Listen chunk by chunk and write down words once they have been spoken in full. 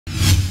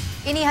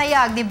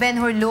Inihayag ni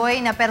Ben-Hur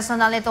Luy na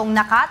personal nitong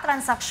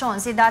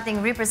naka-transaksyon si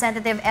dating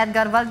Representative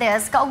Edgar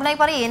Valdez kaugnay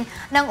pa rin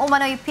ng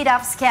umano'y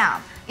PDAP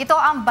scam. Ito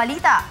ang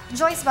balita,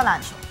 Joyce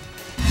Balancho.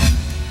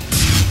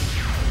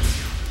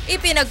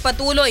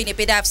 Ipinagpatuloy ni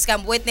PDAP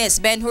scam witness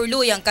Ben-Hur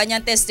Luy ang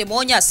kanyang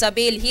testimonya sa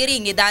bail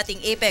hearing ni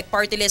dating APEC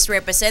Party List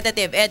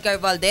Representative Edgar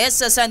Valdez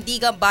sa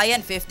Sandigan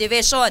Bayan 5th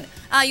Division.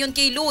 Ayon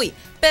kay Luy,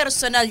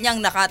 personal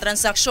niyang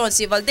nakatransaksyon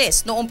si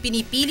Valdez noong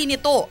pinipili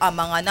nito ang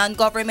mga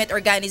non-government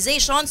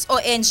organizations o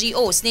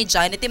NGOs ni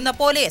Janet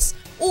Napoles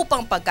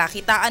upang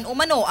pagkakitaan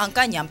umano ang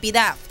kanyang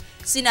PDAP.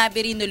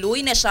 Sinabi rin ni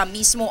Luy na siya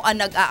mismo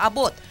ang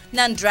nag-aabot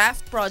ng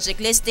draft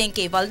project listing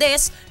kay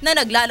Valdez na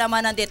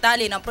naglalaman ng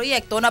detalye ng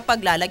proyekto na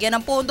paglalagyan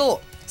ng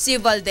pondo. Si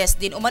Valdez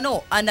din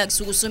umano ang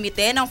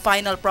nagsusumite ng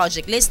final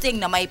project listing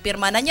na may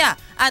pirma na niya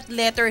at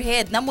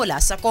letterhead na mula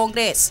sa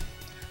Congress.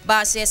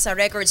 Base sa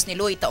records ni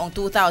Luy taong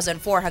 2004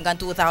 hanggang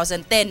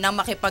 2010 nang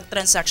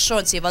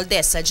makipagtransaksyon si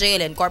Valdez sa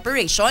JLN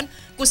Corporation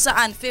kung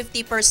saan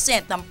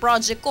 50% ng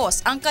project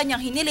cost ang kanyang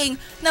hiniling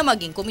na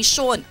maging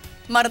komisyon.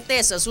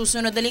 Martes sa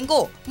susunod na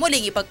linggo,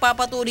 muling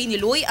ipagpapatuloy ni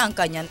Luy ang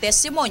kanyang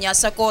testimonya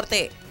sa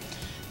korte.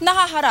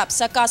 Nakaharap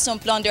sa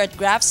kasong plundered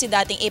graft si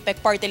dating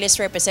APEC Party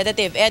List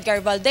Representative Edgar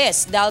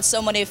Valdez dahil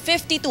sa umano'y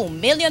 52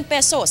 million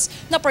pesos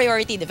na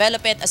Priority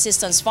Development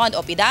Assistance Fund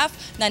o PDAF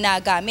na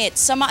nagamit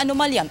sa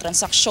maanumalyang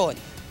transaksyon.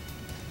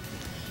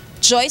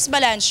 Joyce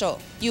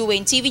Balancho,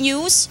 UNTV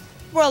News,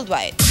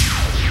 Worldwide.